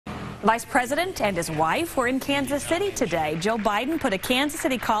Vice President and his wife were in Kansas City today. Joe Biden put a Kansas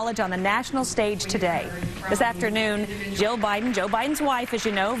City college on the national stage today. This afternoon, Joe Biden's wife, as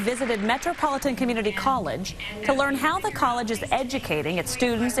you know, visited Metropolitan Community College to learn how the college is educating its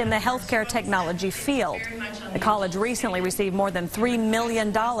students in the healthcare technology field. The college recently received more than $3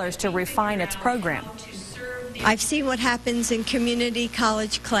 million to refine its program. I've seen what happens in community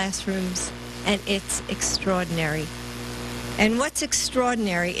college classrooms, and it's extraordinary. And what's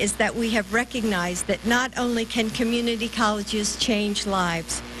extraordinary is that we have recognized that not only can community colleges change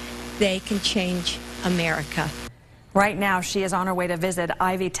lives, they can change America. Right now, she is on her way to visit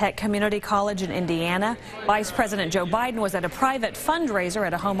Ivy Tech Community College in Indiana. Vice President Joe Biden was at a private fundraiser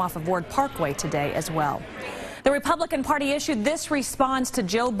at a home off of Ward Parkway today as well. The Republican Party issued this response to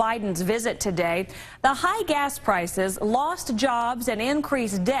Joe Biden's visit today. The high gas prices, lost jobs, and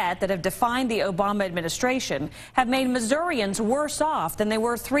increased debt that have defined the Obama administration have made Missourians worse off than they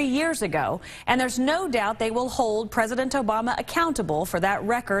were 3 years ago. And there's no doubt they will hold President Obama accountable for that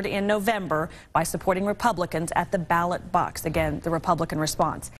record in November by supporting Republicans at the ballot box. Again, the Republican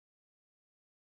response.